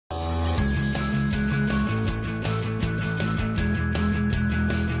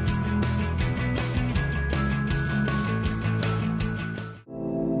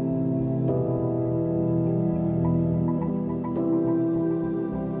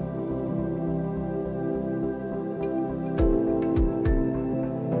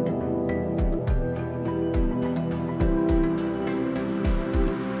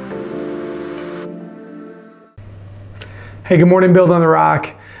Hey, good morning, Build on the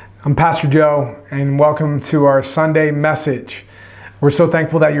Rock. I'm Pastor Joe, and welcome to our Sunday message. We're so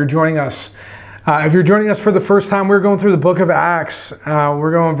thankful that you're joining us. If you're joining us for the first time, we're going through the book of Acts.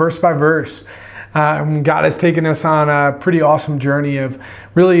 We're going verse by verse. God has taken us on a pretty awesome journey of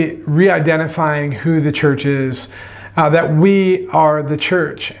really re-identifying who the church is, that we are the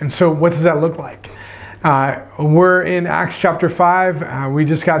church. And so what does that look like? We're in Acts chapter 5. We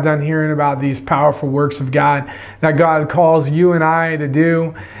just got done hearing about these powerful works of God that God calls you and I to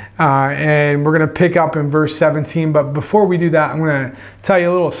do. And we're going to pick up in verse 17. But before we do that, I'm going to tell you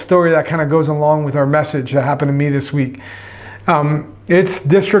a little story that kind of goes along with our message that happened to me this week. It's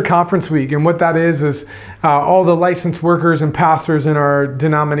district conference week. And what that is all the licensed workers and pastors in our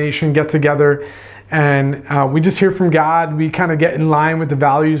denomination get together. And we just hear from God. We kind of get in line with the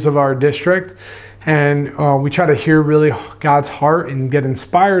values of our district. And we try to hear really God's heart and get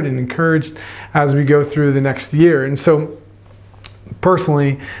inspired and encouraged as we go through the next year. And so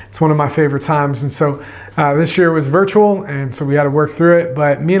personally, it's one of my favorite times. And so this year was virtual, and so we had to work through it.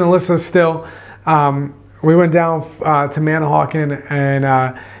 But me and Alyssa still, we went down to Manahawkin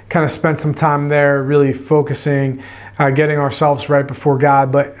and kind of spent some time there really focusing, getting ourselves right before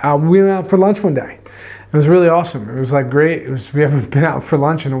God. But we went out for lunch one day. It was really awesome. It was like great. We haven't been out for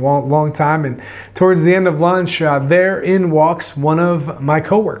lunch in a long time. And towards the end of lunch, there in walks one of my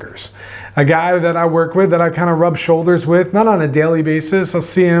coworkers, a guy that I work with, that I kind of rub shoulders with, not on a daily basis. I'll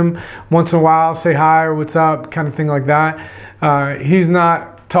see him once in a while, say hi or what's up, kind of thing like that. He's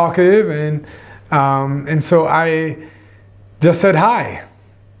not talkative, and so I just said hi,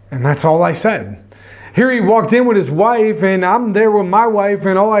 and that's all I said. Here he walked in with his wife, and I'm there with my wife,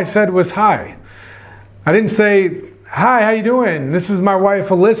 and all I said was hi. I didn't say, hi, how you doing? This is my wife,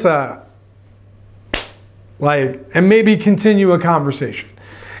 Alyssa. And maybe continue a conversation.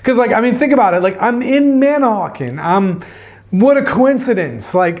 Because, think about it. I'm in Manahawkin. What a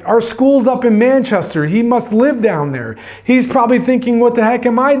coincidence. Our school's up in Manchester. He must live down there. He's probably thinking, what the heck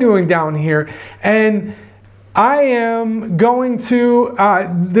am I doing down here? And I am going to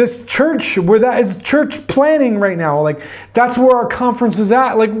this church where that is church planning right now. That's where our conference is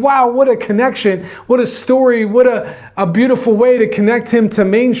at. Wow, what a connection. What a story. What a beautiful way to connect him to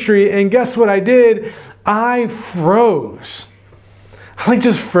Main Street. And guess what I did? I froze. I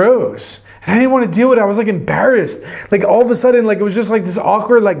just froze. And I didn't want to deal with it. I was embarrassed. All of a sudden, it was just this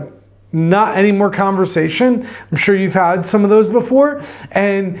awkward, not any more conversation. I'm sure you've had some of those before.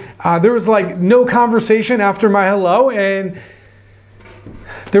 And there was no conversation after my hello. And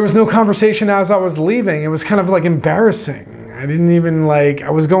there was no conversation as I was leaving. It was kind of embarrassing. I didn't even I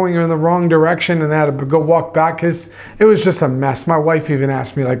was going in the wrong direction and I had to go walk back because it was just a mess. My wife even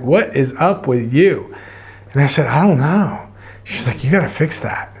asked me what is up with you? And I said, I don't know. She's like, you got to fix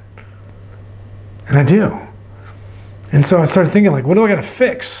that. And I do. And so I started thinking what do I got to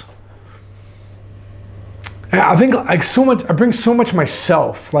fix? I think so much. I bring so much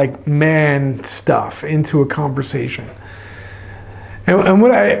myself, man stuff, into a conversation, and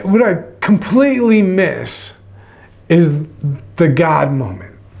what I completely miss is the God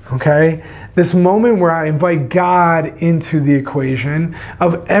moment. Okay, this moment where I invite God into the equation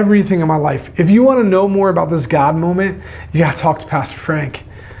of everything in my life. If you want to know more about this God moment, you got to talk to Pastor Frank.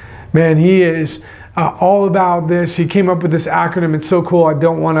 Man, he is all about this. He came up with this acronym. It's so cool. I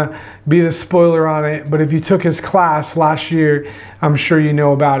don't want to be the spoiler on it, but if you took his class last year, I'm sure you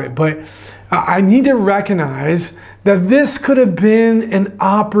know about it. But I need to recognize that this could have been an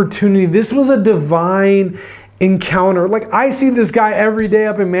opportunity. This was a divine encounter. I see this guy every day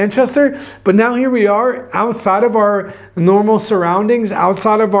up in Manchester, but now here we are outside of our normal surroundings,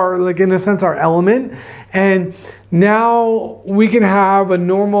 outside of our, in a sense, our element. And now we can have a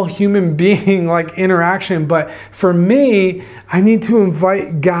normal human being interaction. But for me, I need to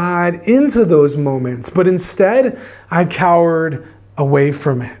invite God into those moments. But instead, I cowered away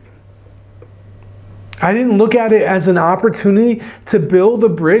from it. I didn't look at it as an opportunity to build a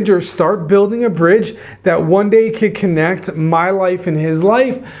bridge or start building a bridge that one day could connect my life and his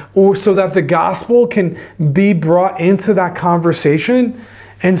life, or so that the gospel can be brought into that conversation.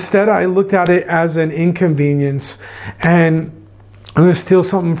 Instead, I looked at it as an inconvenience. And I'm going to steal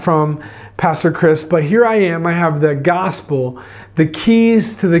something from Pastor Chris, but here I am. I have the gospel, the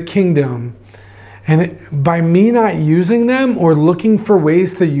keys to the kingdom. And by me not using them or looking for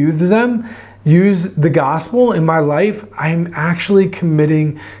ways to use the gospel in my life, I'm actually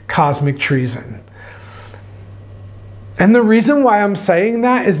committing cosmic treason. And the reason why I'm saying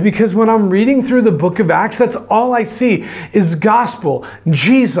that is because when I'm reading through the book of Acts, that's all I see is gospel,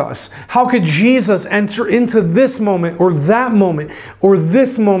 Jesus. How could Jesus enter into this moment or that moment or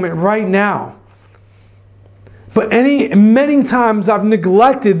this moment right now? But many times I've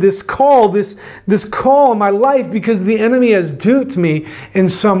neglected this call, this call in my life because the enemy has duped me in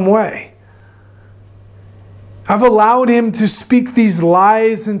some way. I've allowed him to speak these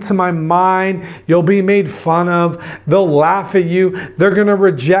lies into my mind. You'll be made fun of. They'll laugh at you. They're going to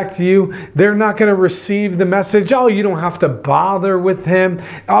reject you. They're not going to receive the message. Oh, you don't have to bother with him.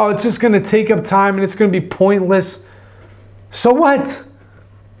 Oh, it's just going to take up time and it's going to be pointless. So what?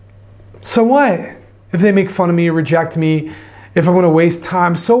 So what? If they make fun of me or reject me, if I'm going to waste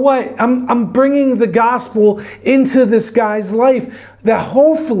time, so what? I'm bringing the gospel into this guy's life that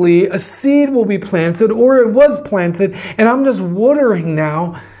hopefully a seed will be planted, or it was planted, and I'm just watering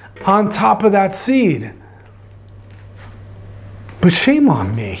now on top of that seed. But shame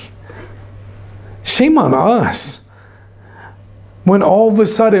on me. Shame on us. When all of a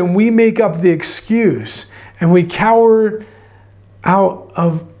sudden we make up the excuse and we cower out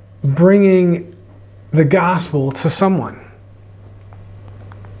of bringing the gospel to someone.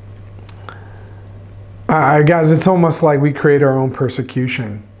 Guys, it's almost like we create our own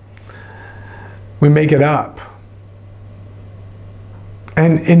persecution. We make it up.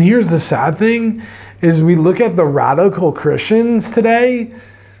 And here's the sad thing, is we look at the radical Christians today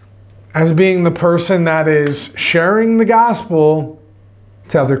as being the person that is sharing the gospel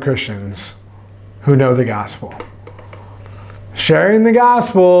to other Christians who know the gospel. Sharing the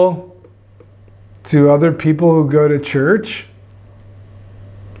gospel to other people who go to church.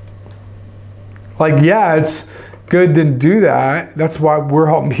 Like, yeah, it's good to do that. That's why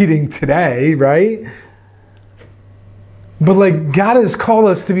we're all meeting today, right? But like, God has called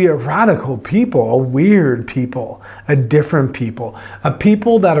us to be a radical people, a weird people, a different people, a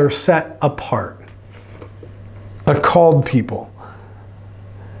people that are set apart, a called people.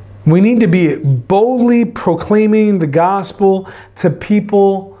 We need to be boldly proclaiming the gospel to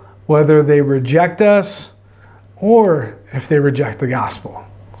people, whether they reject us or if they reject the gospel.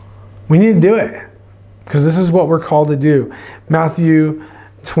 We need to do it because this is what we're called to do. Matthew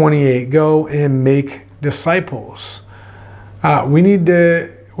 28, go and make disciples.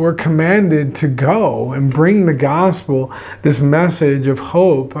 We're commanded to go and bring the gospel, this message of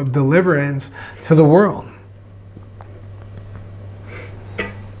hope, of deliverance to the world.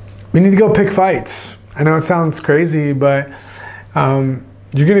 We need to go pick fights. I know it sounds crazy, but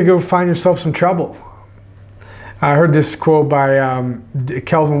you're going to go find yourself some trouble. I heard this quote by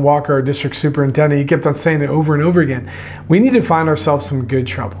Kelvin Walker, our district superintendent. He kept on saying it over and over again. We need to find ourselves some good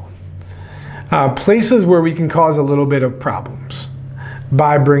trouble. Places where we can cause a little bit of problems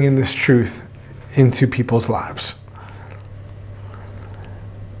by bringing this truth into people's lives.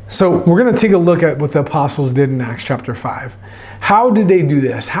 So we're going to take a look at what the apostles did in Acts chapter 5. How did they do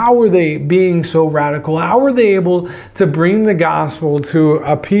this? How were they being so radical? How were they able to bring the gospel to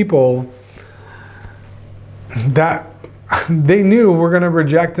a people that they knew were going to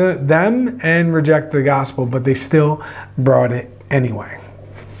reject them and reject the gospel, but they still brought it anyway?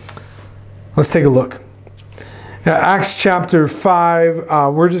 Let's take a look. Now, Acts chapter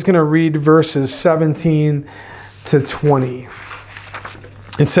 5, we're just going to read verses 17 to 20.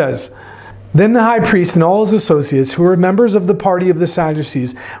 It says, then the high priest and all his associates, who were members of the party of the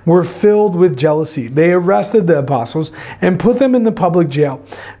Sadducees, were filled with jealousy. They arrested the apostles and put them in the public jail.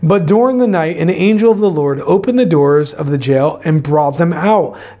 But during the night, an angel of the Lord opened the doors of the jail and brought them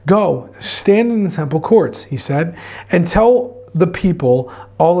out. Go, stand in the temple courts, he said, and tell the people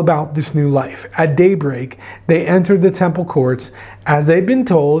all about this new life. At daybreak, they entered the temple courts as they'd been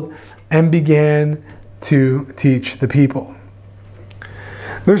told and began to teach the people.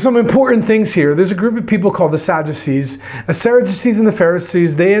 There's some important things here. There's a group of people called the Sadducees. The Sadducees and the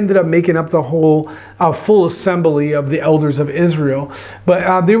Pharisees, they ended up making up the whole full assembly of the elders of Israel.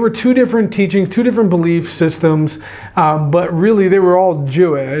 But there were two different teachings, two different belief systems, but really they were all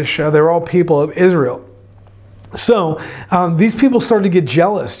Jewish. They were all people of Israel. So these people started to get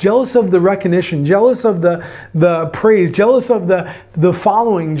jealous of the recognition, jealous of the praise, jealous of the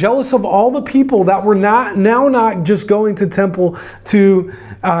following, jealous of all the people that were not just going to temple to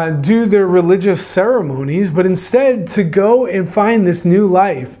do their religious ceremonies, but instead to go and find this new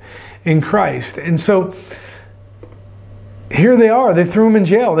life in Christ. And so here they are. They threw him in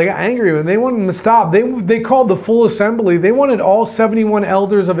jail. They got angry and they wanted him to stop. They called the full assembly. They wanted all 71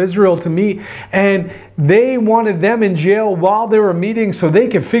 elders of Israel to meet, and they wanted them in jail while they were meeting so they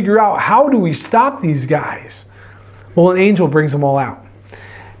could figure out, how do we stop these guys? Well, an angel brings them all out.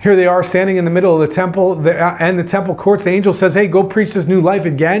 Here they are standing in the middle of the temple and the temple courts. The angel says, hey, go preach this new life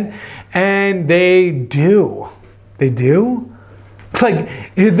again. And they do. They do?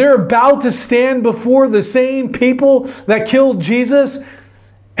 Like, they're about to stand before the same people that killed Jesus,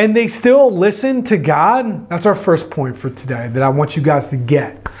 and they still listen to God, that's our first point for today that I want you guys to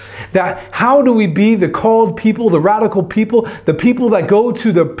get. That how do we be the called people, the radical people, the people that go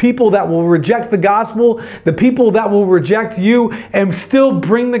to the people that will reject the gospel, the people that will reject you and still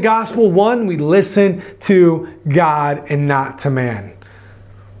bring the gospel? One, we listen to God and not to man.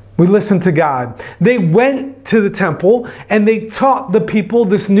 We listen to God. They went to the temple and they taught the people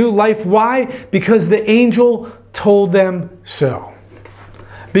this new life. Why? Because the angel told them so.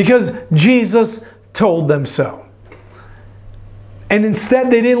 Because Jesus told them so. And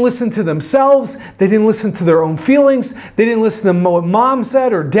instead, they didn't listen to themselves. They didn't listen to their own feelings. They didn't listen to what mom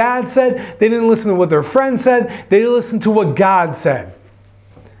said or dad said. They didn't listen to what their friend said. They didn't listen to what God said.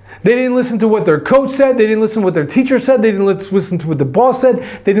 They didn't listen to what their coach said. They didn't listen to what their teacher said. They didn't listen to what the boss said.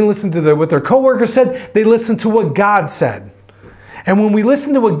 They didn't listen to what their coworker said. They listened to what God said. And when we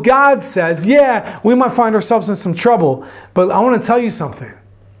listen to what God says, yeah, we might find ourselves in some trouble. But I want to tell you something.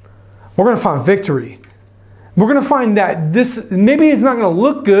 We're going to find victory. We're going to find that this, maybe it's not going to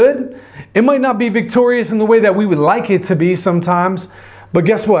look good. It might not be victorious in the way that we would like it to be sometimes. But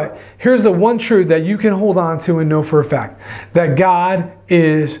guess what? Here's the one truth that you can hold on to and know for a fact. That God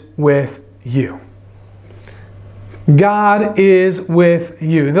is with you. God is with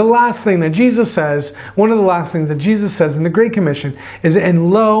you. The last thing that Jesus says, one of the last things that Jesus says in the Great Commission is, and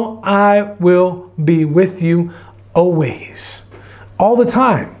lo, I will be with you always. All the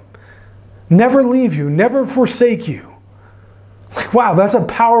time. Never leave you, never forsake you. Like, wow, that's a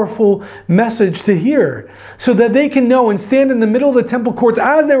powerful message to hear. So that they can know and stand in the middle of the temple courts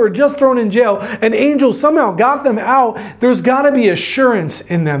as they were just thrown in jail. An angel somehow got them out. There's got to be assurance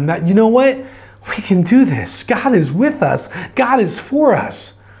in them that, you know what? We can do this. God is with us. God is for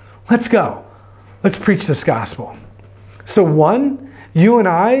us. Let's go. Let's preach this gospel. So one, you and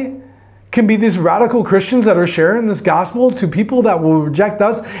I can be these radical Christians that are sharing this gospel to people that will reject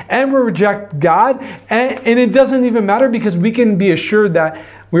us and will reject God. And it doesn't even matter because we can be assured that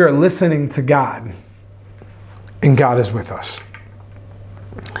we are listening to God and God is with us.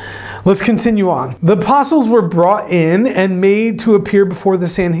 Let's continue on. The apostles were brought in and made to appear before the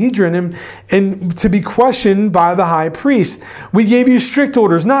Sanhedrin and to be questioned by the high priest. We gave you strict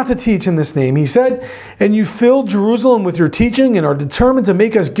orders not to teach in this name, he said, and you filled Jerusalem with your teaching and are determined to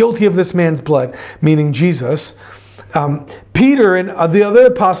make us guilty of this man's blood, meaning Jesus. Peter and the other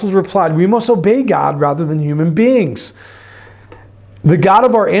apostles replied, we must obey God rather than human beings. The God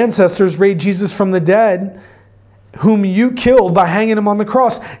of our ancestors raised Jesus from the dead, whom you killed by hanging him on the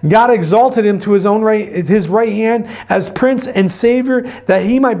cross. God exalted him to his right hand as Prince and Savior, that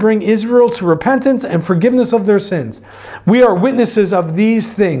he might bring Israel to repentance and forgiveness of their sins. We are witnesses of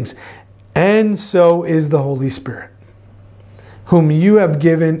these things, and so is the Holy Spirit, whom you have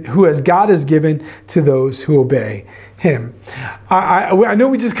given, God has given to those who obey him. I know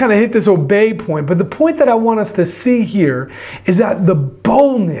we just kind of hit this obey point, but the point that I want us to see here is that the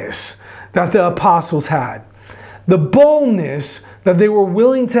boldness that the apostles had, the boldness that they were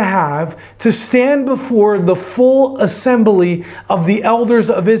willing to have to stand before the full assembly of the elders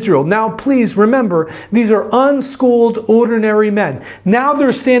of Israel. Now, please remember, these are unschooled, ordinary men. Now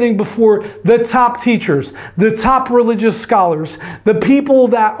they're standing before the top teachers, the top religious scholars, the people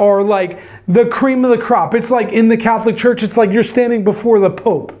that are like the cream of the crop. It's like in the Catholic Church, it's like you're standing before the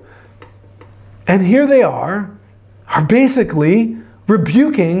Pope. And here they are basically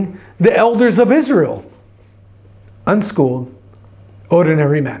rebuking the elders of Israel. Unschooled,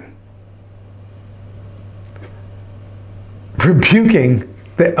 ordinary men. Rebuking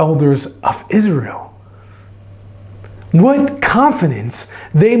the elders of Israel. What confidence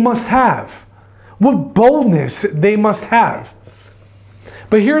they must have. What boldness they must have.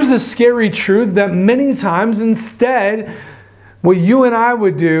 But here's the scary truth that many times instead, what you and I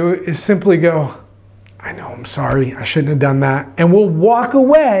would do is simply go, I know, I'm sorry, I shouldn't have done that. And we'll walk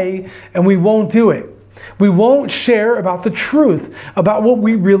away and we won't do it. We won't share about the truth, about what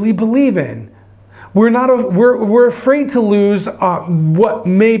we really believe in. We're afraid to lose what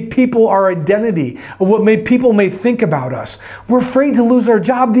made people our identity, or what people may think about us. We're afraid to lose our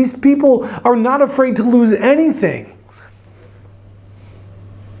job. These people are not afraid to lose anything.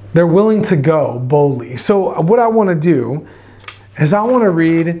 They're willing to go boldly. So what I want to do is I want to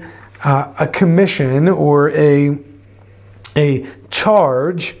read a commission or a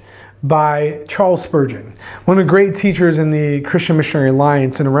charge by Charles Spurgeon, one of the great teachers in the Christian Missionary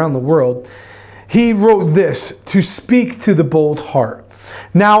Alliance and around the world. He wrote this to speak to the bold heart.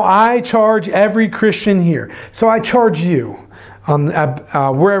 Now I charge every Christian here. So I charge you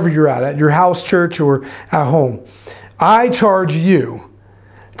wherever you're at your house church or at home. I charge you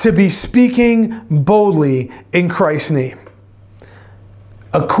to be speaking boldly in Christ's name.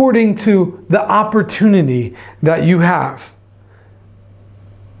 according to the opportunity that you have.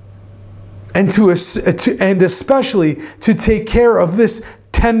 And especially to take care of this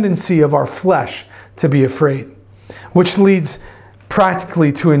tendency of our flesh to be afraid, which leads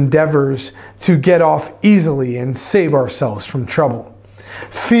practically to endeavors to get off easily and save ourselves from trouble.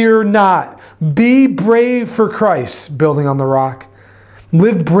 Fear not. Be brave for Christ, building on the rock.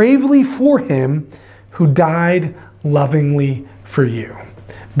 Live bravely for him who died lovingly for you.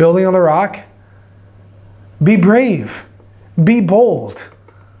 Building on the rock. Be brave. Be bold.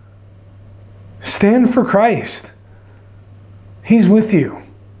 Stand for Christ. He's with you.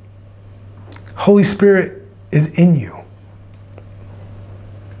 Holy Spirit is in you.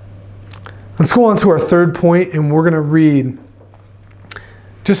 Let's go on to our third point, and we're going to read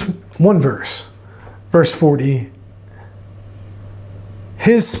just one verse. Verse 40.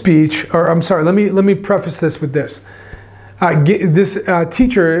 His speech, or I'm sorry, let me preface this with this. This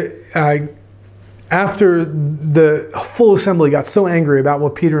teacher, after the full assembly got so angry about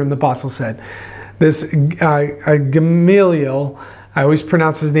what Peter and the apostles said, this Gamaliel, I always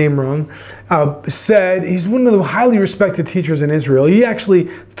pronounce his name wrong, said he's one of the highly respected teachers in Israel. He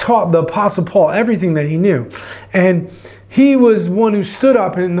actually taught the Apostle Paul everything that he knew. And he was one who stood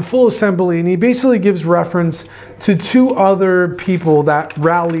up in the full assembly, and he basically gives reference to two other people that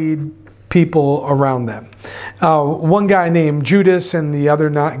rallied people around them. One guy named Judas and the other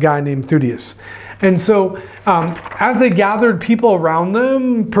guy named Theudas. And so as they gathered people around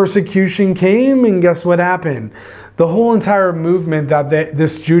them, persecution came, and guess what happened? The whole entire movement that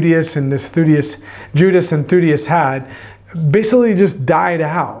this Judas and Theudas had basically just died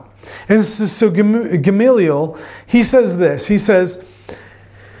out. And so Gamaliel, he says this.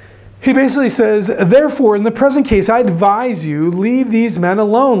 He basically says, therefore, in the present case, I advise you, leave these men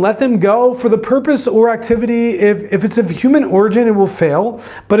alone. Let them go for the purpose or activity. If it's of human origin, it will fail.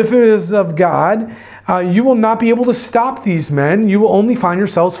 But if it is of God, you will not be able to stop these men. You will only find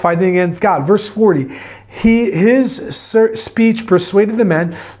yourselves fighting against God. Verse 40, his speech persuaded the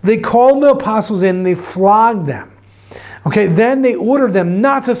men. They called the apostles in and they flogged them. Okay, then they ordered them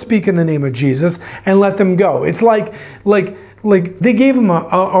not to speak in the name of Jesus and let them go. It's like they gave him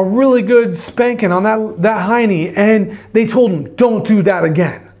a really good spanking on that hiney, and they told him, don't do that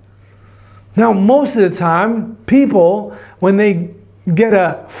again. Now, most of the time, people, when they get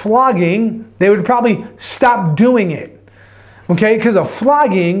a flogging, they would probably stop doing it. Okay, because a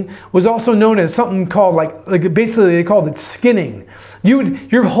flogging was also known as something called like basically they called it skinning.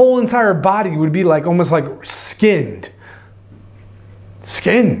 Your whole entire body would be almost like skinned,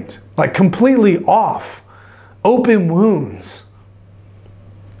 like completely off. Open wounds.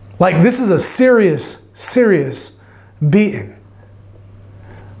 Like this is a serious beating.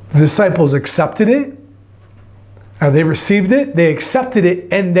 The disciples accepted it. They received it. They accepted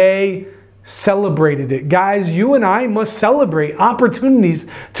it, and they celebrated it. Guys, you and I must celebrate opportunities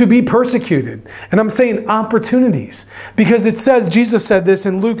to be persecuted. And I'm saying opportunities because it says, Jesus said this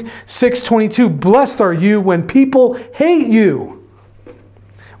in Luke 6:22, blessed are you when people hate you,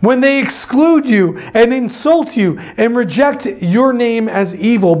 when they exclude you and insult you and reject your name as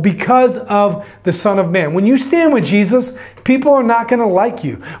evil because of the Son of Man. When you stand with Jesus, people are not going to like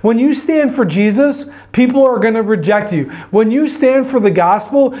you. When you stand for Jesus, people are going to reject you. When you stand for the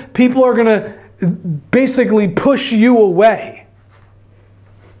gospel, people are going to basically push you away.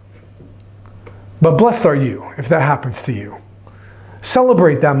 But blessed are you if that happens to you.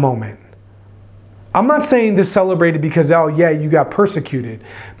 Celebrate that moment. I'm not saying to celebrate it because, oh yeah, you got persecuted.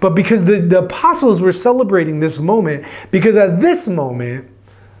 But because the apostles were celebrating this moment, because at this moment,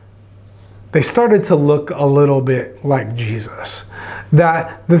 they started to look a little bit like Jesus.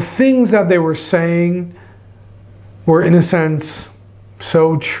 That the things that they were saying were, in a sense,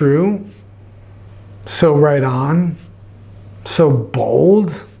 so true, so right on, so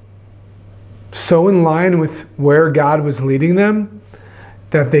bold, so in line with where God was leading them,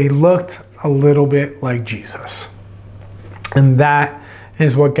 that they looked a little bit like Jesus. And that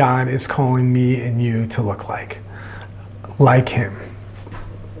is what God is calling me and you to look like him.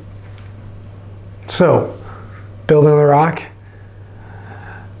 So, building on the rock,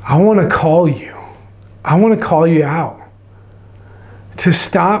 I want to call you. I want to call you out to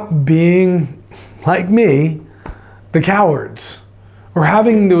stop being like me, the cowards, or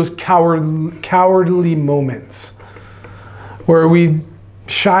having those cowardly moments where we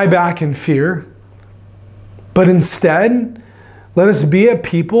shy back in fear, but instead, let us be a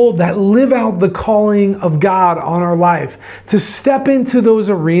people that live out the calling of God on our life, to step into those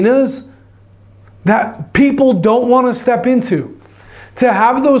arenas that people don't want to step into, to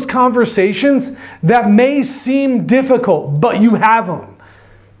have those conversations that may seem difficult, but you have them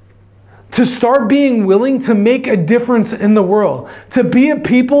to start being willing to make a difference in the world, to be a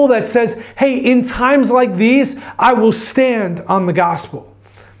people that says, hey, in times like these, I will stand on the gospel.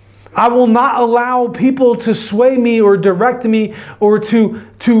 I will not allow people to sway me or direct me or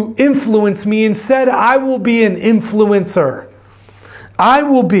to influence me. Instead, I will be an influencer. I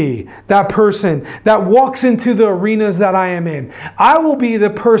will be that person that walks into the arenas that I am in. I will be the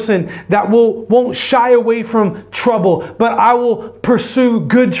person that won't shy away from trouble, but I will pursue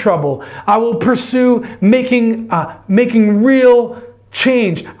good trouble. I will pursue making real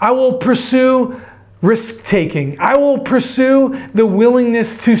change. I will pursue risk-taking. I will pursue the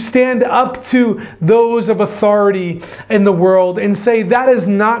willingness to stand up to those of authority in the world and say, that is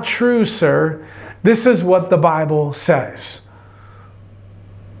not true, sir. This is what the Bible says.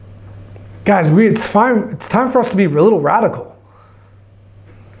 Guys, it's time for us to be a little radical.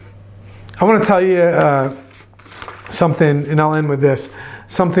 I want to tell you something, and I'll end with this.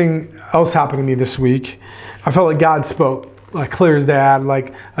 Something else happened to me this week. I felt like God spoke, like clear as day. I had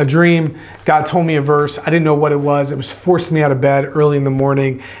like a dream. God told me a verse. I didn't know what it was. It was forcing me out of bed early in the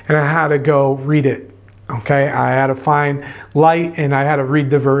morning, and I had to go read it. Okay, I had to find light, and I had to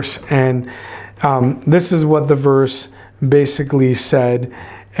read the verse. And this is what the verse basically said.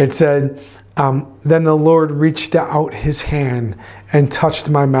 It said, then the Lord reached out his hand and touched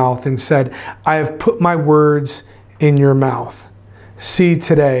my mouth and said, I have put my words in your mouth. See,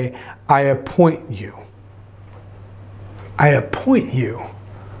 today I appoint you. I appoint you.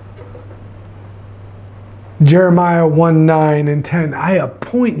 Jeremiah 1:9 and 10. I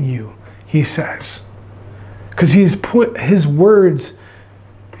appoint you, he says. Because he's put his words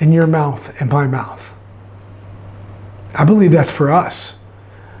in your mouth and my mouth. I believe that's for us.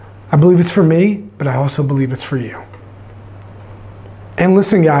 I believe it's for me, but I also believe it's for you. And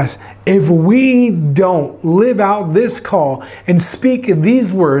listen, guys, if we don't live out this call and speak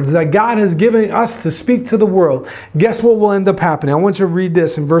these words that God has given us to speak to the world, guess what will end up happening? I want you to read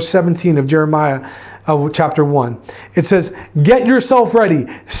this in verse 17 of Jeremiah chapter 1. It says, get yourself ready,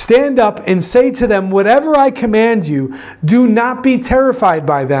 stand up and say to them, whatever I command you, do not be terrified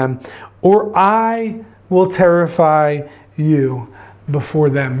by them, or I will terrify you before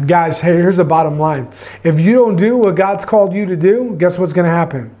them. Guys, hey, here's the bottom line. If you don't do what God's called you to do, guess what's going to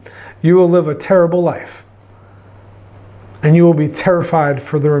happen? You will live a terrible life. And you will be terrified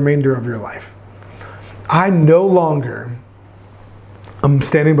for the remainder of your life. I'm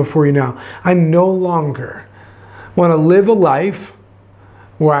standing before you now. I no longer want to live a life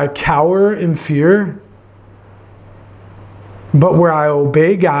where I cower in fear, but where I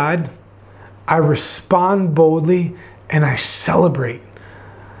obey God, I respond boldly, and I celebrate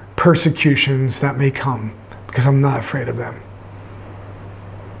persecutions that may come because I'm not afraid of them.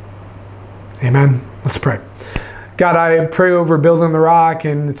 Amen. Let's pray. God, I pray over Building the Rock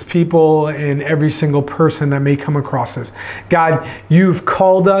and its people and every single person that may come across this. God, you've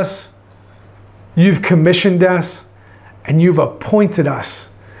called us, you've commissioned us, and you've appointed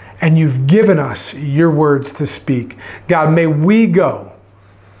us, and you've given us your words to speak. God, may we go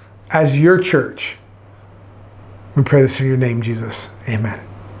as your church. We pray this in your name, Jesus. Amen.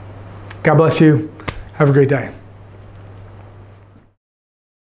 God bless you. Have a great day.